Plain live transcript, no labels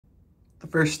The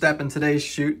first step in today's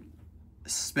shoot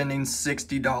is spending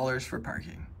 $60 for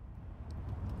parking.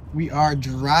 We are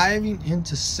driving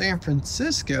into San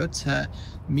Francisco to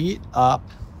meet up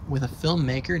with a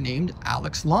filmmaker named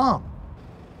Alex Long.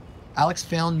 Alex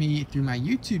found me through my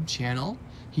YouTube channel.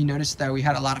 He noticed that we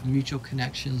had a lot of mutual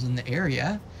connections in the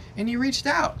area, and he reached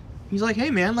out. He's like,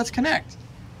 hey man, let's connect.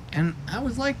 And I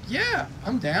was like, yeah,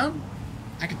 I'm down.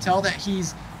 I could tell that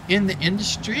he's in the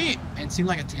industry and seemed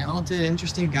like a talented,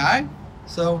 interesting guy.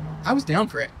 So I was down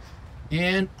for it.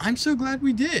 And I'm so glad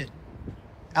we did.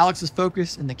 Alex is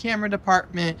focused in the camera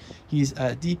department. He's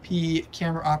a DP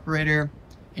camera operator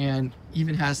and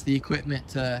even has the equipment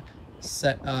to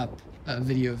set up a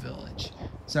video village.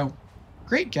 So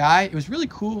great guy. It was really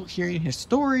cool hearing his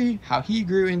story, how he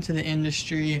grew into the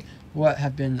industry, what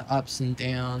have been the ups and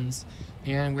downs,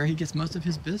 and where he gets most of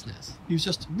his business. He was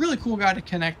just a really cool guy to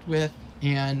connect with.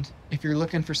 And if you're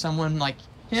looking for someone like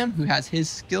him who has his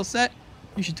skill set,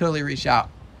 you should totally reach out.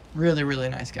 Really, really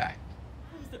nice guy.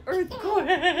 The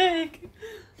earthquake!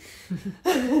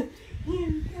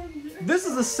 This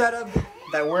is the setup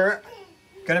that we're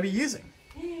gonna be using.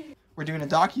 We're doing a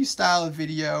docu-style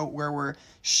video where we're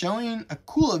showing a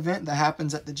cool event that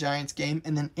happens at the Giants game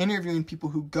and then interviewing people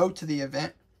who go to the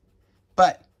event.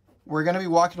 But we're gonna be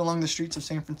walking along the streets of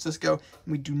San Francisco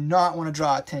and we do not want to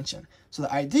draw attention. So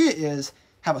the idea is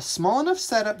have a small enough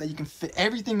setup that you can fit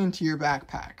everything into your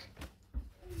backpack.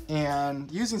 And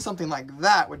using something like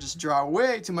that would just draw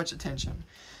way too much attention.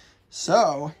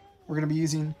 So we're going to be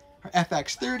using our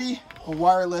FX30, a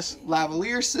wireless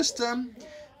lavalier system.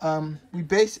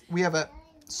 We have a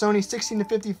Sony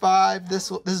 16-55.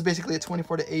 This is basically a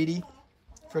 24-80.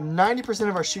 For 90%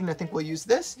 of our shooting, I think we'll use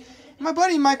this. And my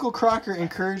buddy Michael Crocker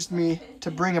encouraged me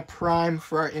to bring a prime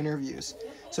for our interviews.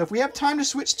 So if we have time to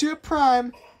switch to a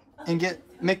prime and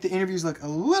make the interviews look a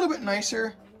little bit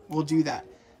nicer, we'll do that.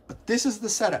 But this is the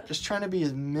setup, just trying to be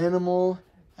as minimal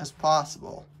as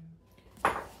possible.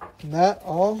 And that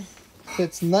all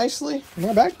fits nicely in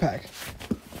our backpack.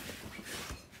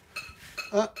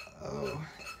 Uh-oh.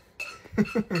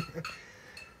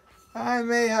 I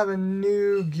may have a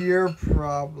new gear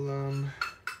problem.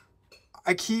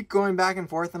 I keep going back and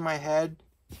forth in my head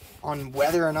on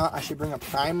whether or not I should bring a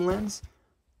prime lens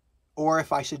or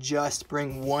if I should just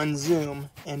bring one zoom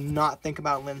and not think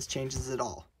about lens changes at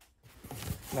all.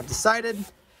 And I've decided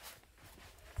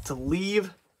to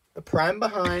leave the prime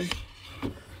behind,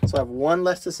 so I have one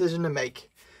less decision to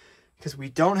make because we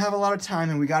don't have a lot of time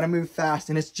and we got to move fast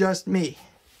and it's just me.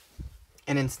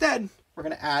 And instead, we're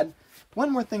going to add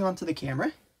one more thing onto the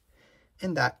camera,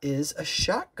 and that is a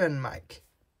shotgun mic.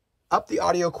 Up the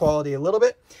audio quality a little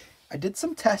bit. I did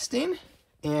some testing,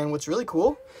 and what's really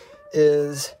cool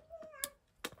is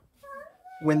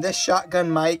when this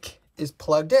shotgun mic is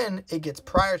plugged in, it gets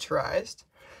prioritized.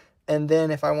 And then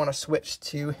if I want to switch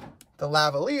to the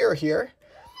lavalier here,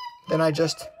 then I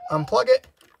just unplug it,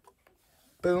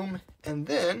 boom, and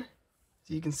then,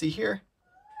 so you can see here,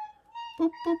 boop,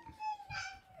 boop,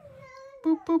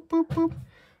 boop, boop, boop, boop,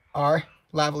 our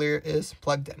lavalier is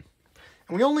plugged in.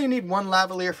 And we only need one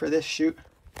lavalier for this shoot,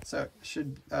 so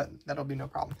that'll be no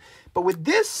problem. But with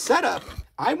this setup,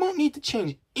 I won't need to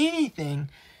change anything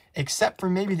except for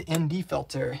maybe the ND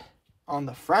filter on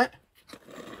the front.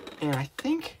 And I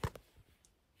think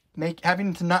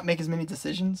having to not make as many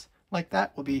decisions like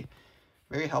that will be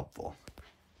very helpful.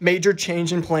 Major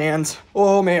change in plans.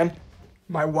 Oh man,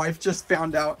 my wife just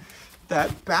found out that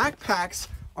backpacks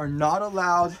are not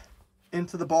allowed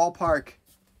into the ballpark.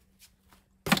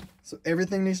 So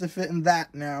everything needs to fit in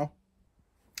that now.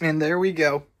 And there we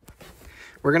go.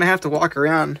 We're gonna have to walk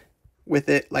around with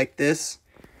it like this.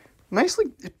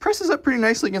 Nicely, it presses up pretty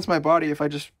nicely against my body if I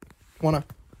just wanna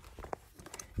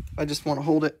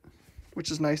hold it,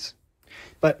 which is nice.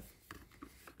 But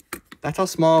that's how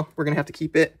small we're gonna have to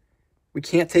keep it. We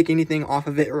can't take anything off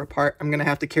of it or apart. I'm gonna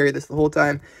have to carry this the whole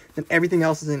time. Then everything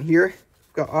else is in here.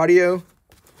 We've got audio,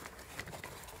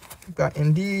 we've got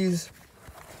NDs,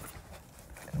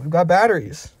 and we've got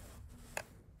batteries.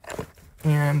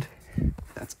 And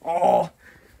that's all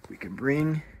we can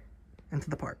bring into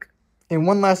the park. And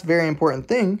one last very important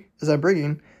thing is I'm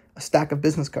bringing a stack of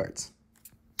business cards.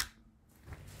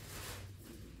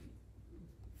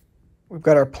 We've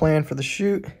got our plan for the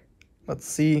shoot. Let's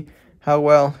see how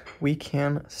well we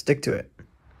can stick to it.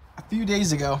 A few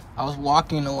days ago, I was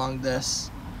walking along this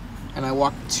and I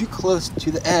walked too close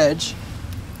to the edge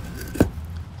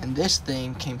and this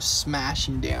thing came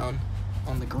smashing down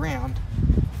on the ground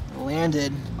and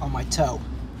landed on my toe.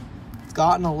 It's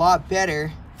gotten a lot better,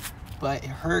 but it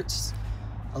hurts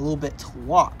a little bit to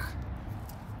walk.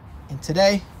 And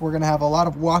today we're gonna have a lot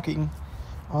of walking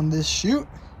on this shoot.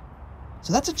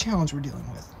 So that's a challenge we're dealing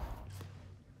with.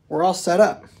 We're all set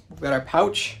up. We've got our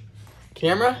pouch,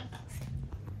 camera.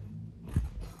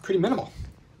 Pretty minimal.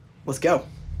 Let's go.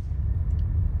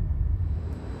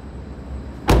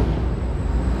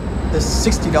 This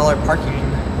 $60 parking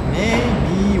may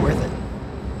be worth it.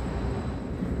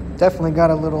 Definitely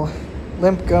got a little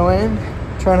limp going.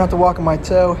 Trying not to walk on my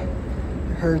toe.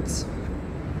 It hurts.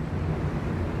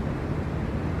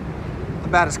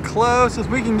 About as close as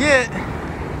we can get.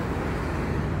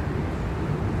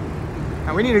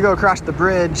 And we need to go across the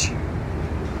bridge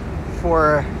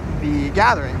for the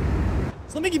gathering.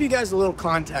 So let me give you guys a little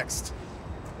context.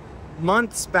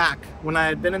 Months back, when I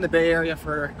had been in the Bay Area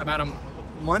for about a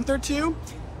month or two,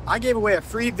 I gave away a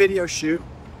free video shoot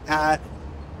at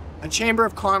a Chamber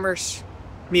of Commerce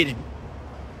meeting.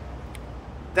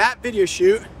 That video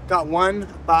shoot got won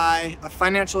by a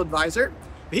financial advisor,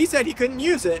 but he said he couldn't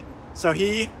use it, so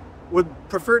he would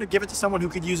prefer to give it to someone who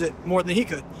could use it more than he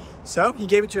could. So he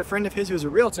gave it to a friend of his who was a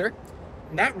realtor,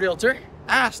 and that realtor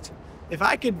asked if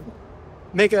I could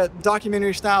make a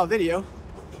documentary style video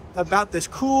about this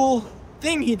cool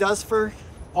thing he does for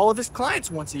all of his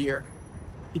clients once a year.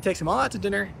 He takes them all out to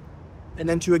dinner and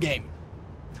then to a game.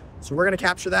 So we're gonna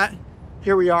capture that.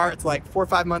 Here we are, it's like 4 or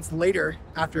 5 months later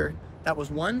after that was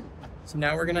won. So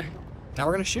now we're gonna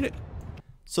shoot it.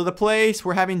 So the place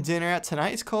we're having dinner at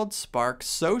tonight is called Spark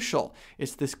Social.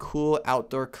 It's this cool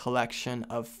outdoor collection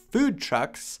of food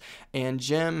trucks, and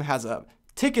Jim has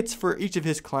tickets for each of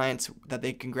his clients that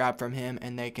they can grab from him,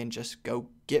 and they can just go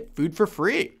get food for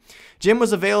free. Jim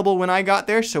was available when I got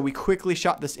there, so we quickly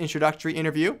shot this introductory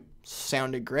interview.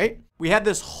 Sounded great. We had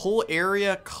this whole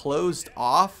area closed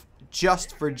off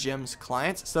just for Jim's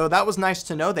clients, so that was nice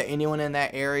to know that anyone in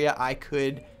that area I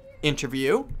could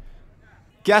interview.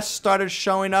 Guests started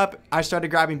showing up. I started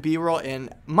grabbing B-roll,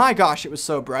 and my gosh, it was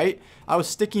so bright. I was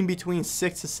sticking between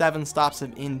 6 to 7 stops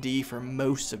of ND for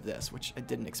most of this, which I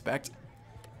didn't expect.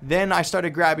 Then I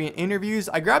started grabbing interviews.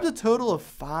 I grabbed a total of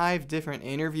 5 different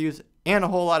interviews and a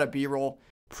whole lot of B-roll.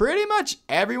 Pretty much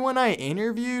everyone I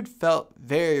interviewed felt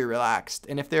very relaxed,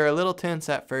 and if they were a little tense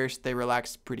at first, they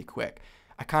relaxed pretty quick.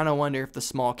 I kind of wonder if the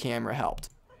small camera helped.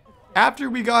 After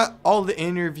we got all the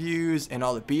interviews and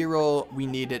all the B-roll we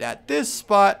needed at this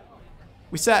spot,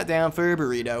 we sat down for a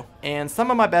burrito, and some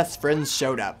of my best friends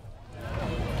showed up.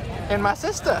 And my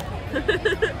sister.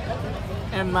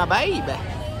 And my baby.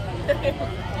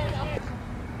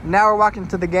 Now we're walking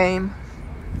to the game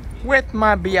with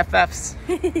my BFFs.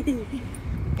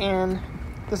 And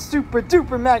the super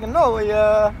duper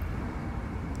Magnolia.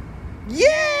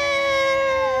 Yay!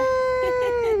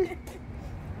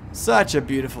 Such a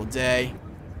beautiful day.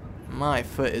 My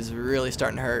foot is really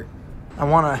starting to hurt. I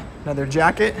want another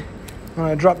jacket. I'm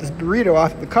gonna drop this burrito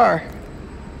off the car.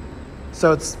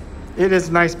 So it is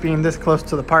nice being this close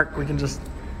to the park. We can just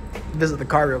visit the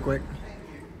car real quick.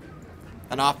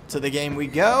 And off to the game we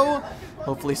go.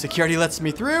 Hopefully security lets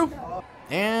me through.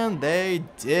 And they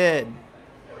did.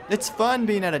 It's fun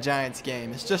being at a Giants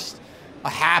game. It's just a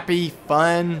happy,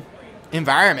 fun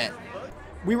environment.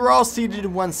 We were all seated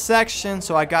in one section,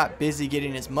 so I got busy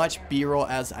getting as much B-roll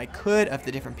as I could of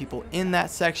the different people in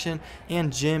that section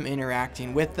and Jim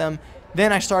interacting with them.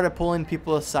 Then I started pulling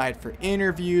people aside for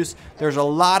interviews. There's a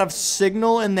lot of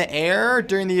signal in the air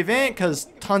during the event because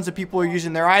tons of people are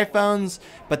using their iPhones,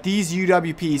 but these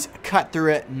UWPs cut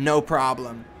through it no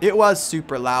problem. It was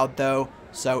super loud though,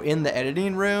 so in the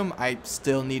editing room, I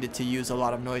still needed to use a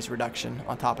lot of noise reduction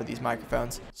on top of these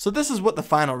microphones. So this is what the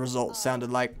final result sounded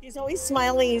like. He's always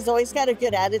smiling, he's always got a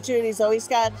good attitude, he's always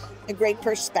got a great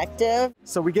perspective.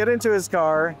 So we get into his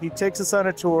car, he takes us on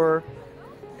a tour.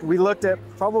 We looked at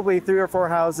probably 3 or 4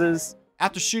 houses.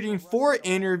 After shooting 4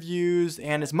 interviews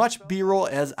and as much B-roll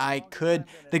as I could,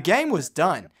 the game was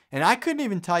done. And I couldn't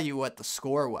even tell you what the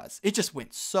score was. It just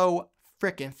went so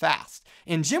freaking fast.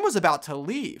 And Jim was about to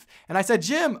leave. And I said,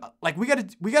 Jim, like we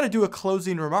gotta do a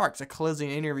closing remarks, a closing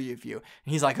interview with you.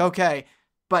 And he's like, okay.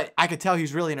 But I could tell he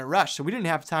was really in a rush, so we didn't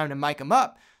have time to mic him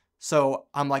up. So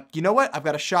I'm like, you know what? I've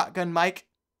got a shotgun mic.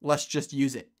 Let's just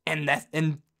use it. And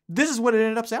this is what it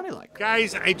ended up sounding like.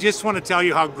 Guys, I just want to tell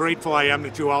you how grateful I am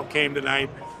that you all came tonight.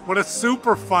 What a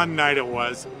super fun night it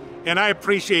was. And I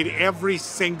appreciate every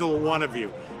single one of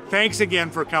you. Thanks again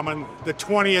for coming. The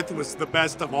 20th was the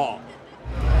best of all.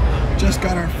 Just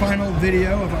got our final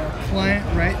video of our client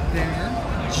right there,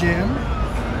 Jim.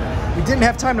 We didn't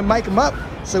have time to mic him up,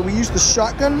 so we used the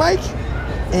shotgun mic,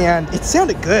 and it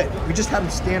sounded good. We just had him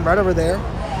stand right over there.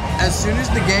 As soon as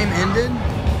the game ended,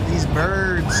 these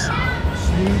birds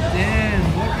swooped in.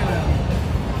 Look at them.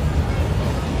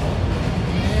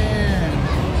 Man.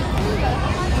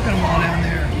 Look at them all down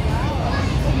there.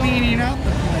 Cleaning out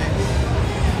the place.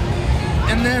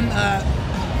 And then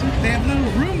they have little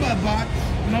Roomba bots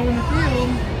mowing the field.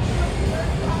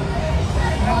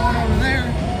 Another one over there.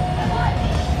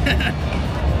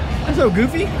 That's so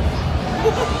goofy.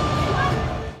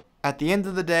 At the end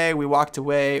of the day, we walked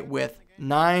away with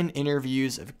 9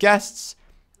 interviews of guests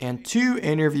and 2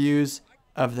 interviews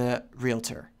of the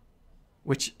realtor,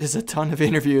 which is a ton of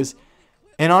interviews.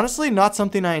 And honestly, not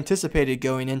something I anticipated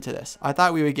going into this. I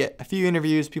thought we would get a few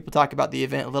interviews, people talk about the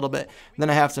event a little bit,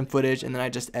 then I have some footage, and then I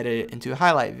just edit it into a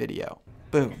highlight video.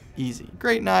 Boom, easy.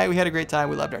 Great night, we had a great time,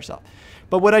 we loved ourselves.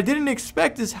 But what I didn't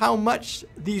expect is how much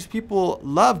these people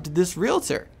loved this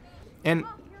realtor. And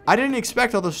I didn't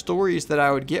expect all the stories that I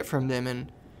would get from them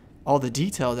and all the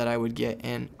detail that I would get,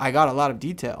 and I got a lot of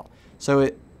detail.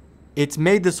 So it's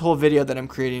made this whole video that I'm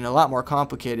creating a lot more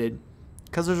complicated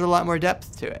because there's a lot more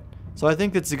depth to it. So I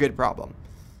think that's a good problem.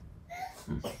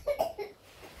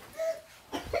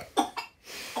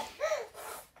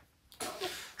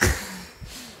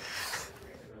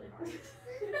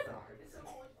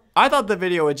 I thought the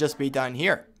video would just be done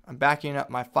here. I'm backing up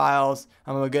my files.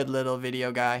 I'm a good little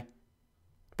video guy.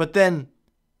 But then,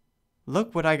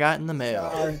 look what I got in the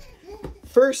mail. Our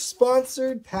first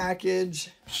sponsored package.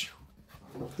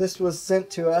 This was sent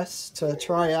to us to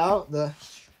try out the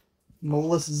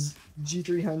Molus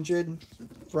G300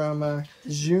 from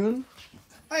Zhiyun.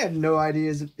 I have no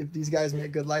idea if these guys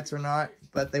make good lights or not,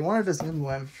 but they wanted us in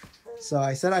one. So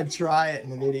I said I'd try it in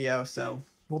the video, so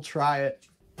we'll try it.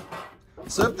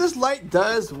 So if this light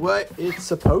does what it's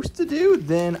supposed to do,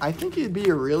 then I think it'd be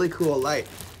a really cool light.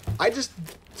 I just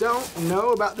don't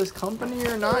know about this company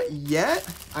or not yet.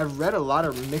 I've read a lot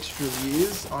of mixed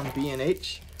reviews on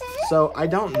B&H, so I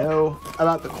don't know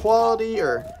about the quality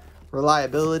or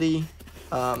reliability.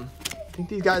 I think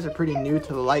these guys are pretty new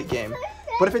to the light game.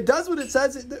 But if it does what it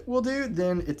says it will do,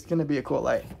 then it's going to be a cool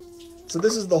light. So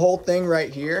this is the whole thing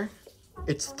right here.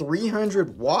 It's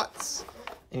 300 watts.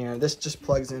 And this just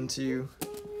plugs into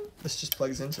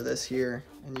this here,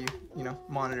 and you know,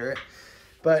 monitor it.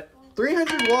 But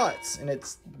 300 watts, and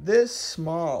it's this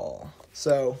small.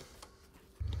 So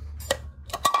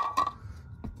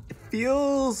it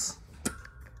feels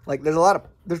like there's a lot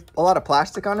of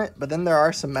plastic on it, but then there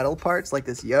are some metal parts like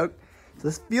this yoke. So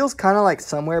this feels kind of like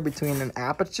somewhere between an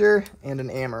aperture and an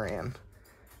Amaran.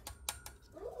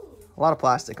 A lot of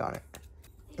plastic on it.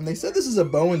 And they said this is a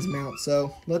Bowens mount,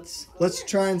 so let's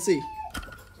try and see.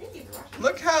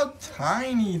 Look how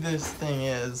tiny this thing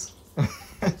is.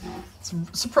 It's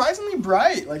surprisingly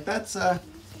bright. Like that's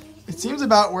it seems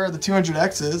about where the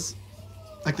 200X is.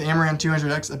 Like the Amaran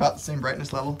 200X, about the same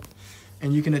brightness level.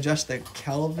 And you can adjust the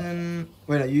Kelvin.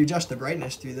 Wait, no, you adjust the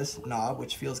brightness through this knob,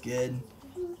 which feels good.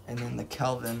 And then the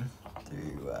Kelvin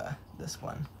through this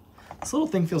one. This little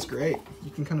thing feels great.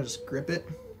 You can kind of just grip it.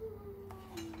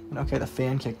 Okay, the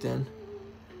fan kicked in.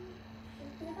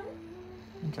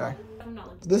 Okay.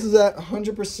 This is at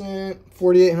 100%,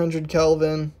 4800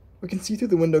 Kelvin. We can see through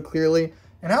the window clearly.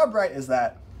 And how bright is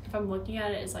that? If I'm looking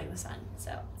at it, it's like the sun,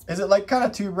 so. Is it like kind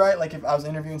of too bright? Like if I was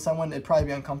interviewing someone, it'd probably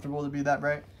be uncomfortable to be that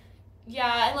bright?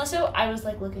 Yeah, unless I was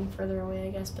like looking further away,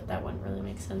 I guess, but that wouldn't really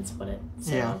make sense, would it?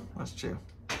 So, yeah, that's true.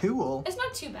 Cool. it's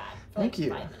not too bad for Thank like you.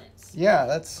 5 minutes. Yeah,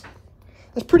 that's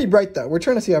pretty bright though. We're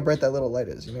trying to see how bright that little light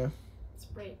is, you know? It's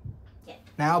bright. Yeah.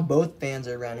 Now both fans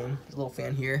are running. There's a little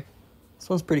fan here. This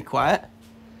one's pretty quiet.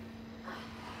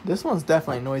 This one's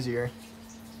definitely noisier.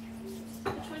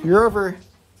 You're over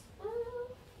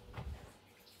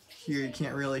here, you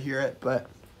can't really hear it, but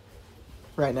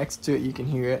right next to it you can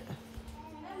hear it.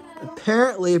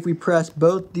 Apparently if we press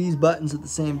both these buttons at the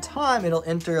same time, it'll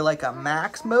enter like a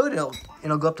max mode.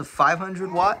 It'll go up to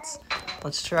 500 watts.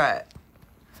 Let's try it.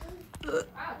 Wow,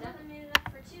 definitely made it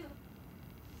up for 2.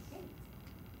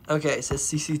 Okay, it says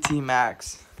CCT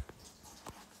max.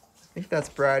 I think that's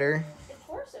brighter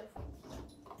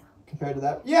compared to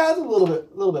that. Yeah, it's a little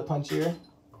bit punchier.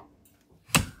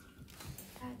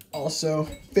 Also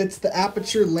fits the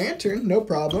aperture lantern, no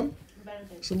problem.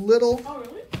 It's a little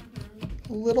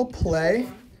play,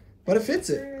 but it fits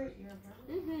it.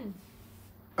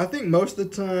 I think most of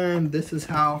the time this is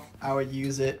how I would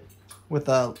use it, with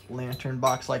a lantern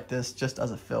box like this, just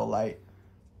as a fill light.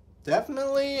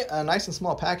 Definitely a nice and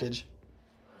small package.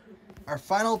 Our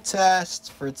final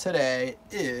test for today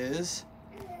is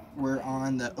we're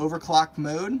on the overclock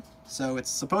mode. So it's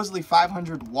supposedly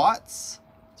 500 watts.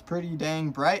 It's pretty dang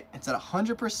bright. It's at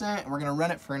 100%, and we're gonna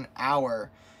run it for an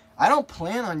hour. I don't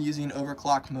plan on using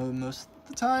overclock mode most of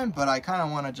the time, but I kind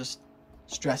of want to just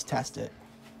stress test it.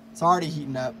 It's already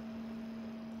heating up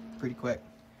pretty quick.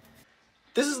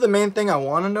 This is the main thing I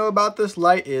want to know about this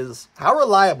light is how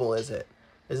reliable is it?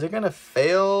 Is it gonna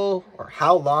fail, or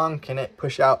how long can it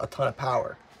push out a ton of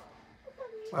power?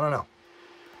 I don't know.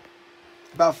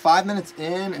 About 5 minutes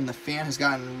in and the fan has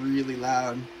gotten really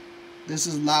loud. This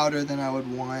is louder than I would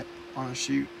want on a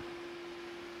shoot.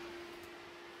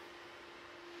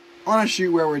 On a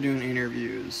shoot where we're doing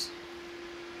interviews,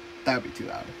 that would be too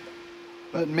loud.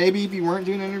 But maybe if you weren't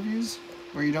doing interviews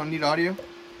where you don't need audio,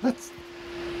 that's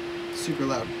super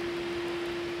loud.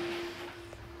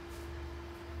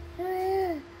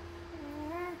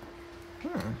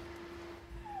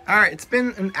 Alright, it's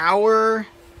been an hour,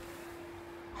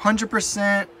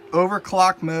 100%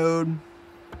 overclock mode,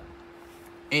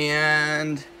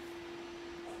 and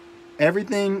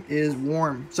everything is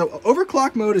warm. So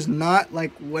overclock mode is not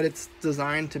like what it's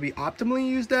designed to be optimally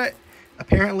used at.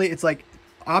 Apparently it's like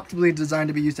optimally designed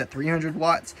to be used at 300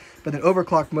 watts, but then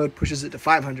overclock mode pushes it to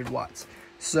 500 watts.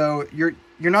 So you're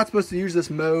not supposed to use this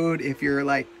mode if you're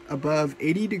like above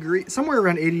 80 degrees, somewhere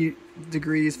around 80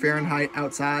 degrees Fahrenheit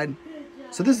outside.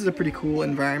 So this is a pretty cool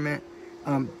environment.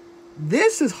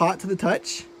 This is hot to the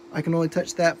touch. I can only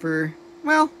touch that for,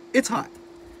 well, it's hot.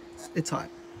 It's hot.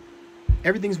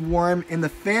 Everything's warm, and the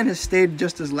fan has stayed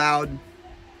just as loud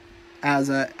as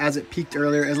it peaked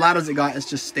earlier. As loud as it got, it's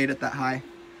just stayed at that high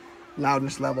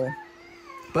loudness level.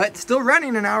 But still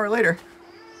running an hour later.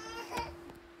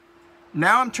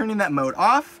 Now I'm turning that mode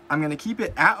off. I'm gonna keep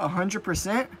it at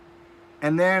 100%,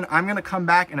 and then I'm gonna come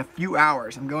back in a few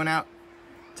hours. I'm going out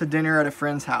to dinner at a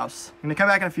friend's house. I'm gonna come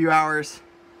back in a few hours,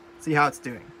 see how it's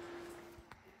doing.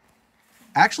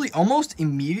 Actually, almost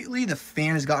immediately, the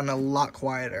fan has gotten a lot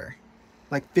quieter,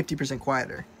 like 50%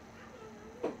 quieter.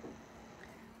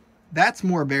 That's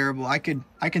more bearable. I can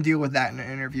deal with that in an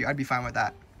interview. I'd be fine with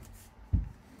that.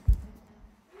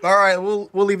 All right, we'll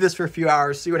leave this for a few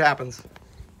hours, see what happens.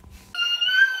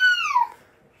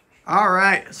 All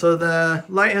right, so the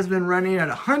light has been running at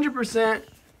 100%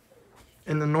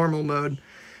 in the normal mode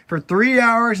for 3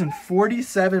 hours and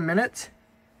 47 minutes.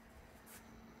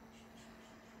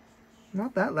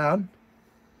 Not that loud.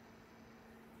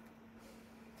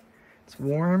 It's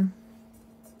warm.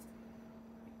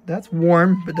 That's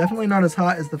warm, but definitely not as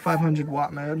hot as the 500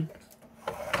 watt mode.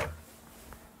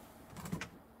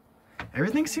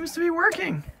 Everything seems to be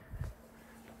working.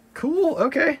 Cool,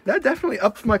 okay. That definitely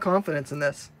ups my confidence in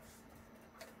this.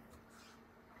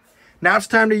 Now it's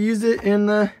time to use it in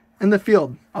the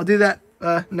field. I'll do that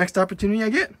next opportunity I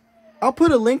get. I'll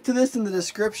put a link to this in the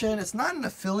description. It's not an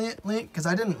affiliate link because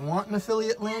I didn't want an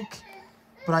affiliate link,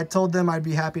 but I told them I'd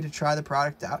be happy to try the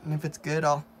product out, and if it's good,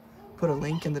 I'll put a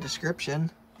link in the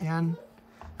description. And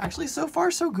actually, so far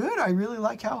so good. I really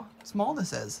like how small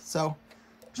this is. So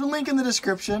there's a link in the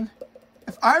description.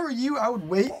 If I were you, I would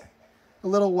wait a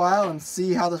little while and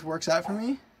see how this works out for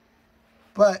me.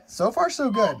 But so far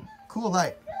so good. Cool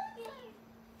light.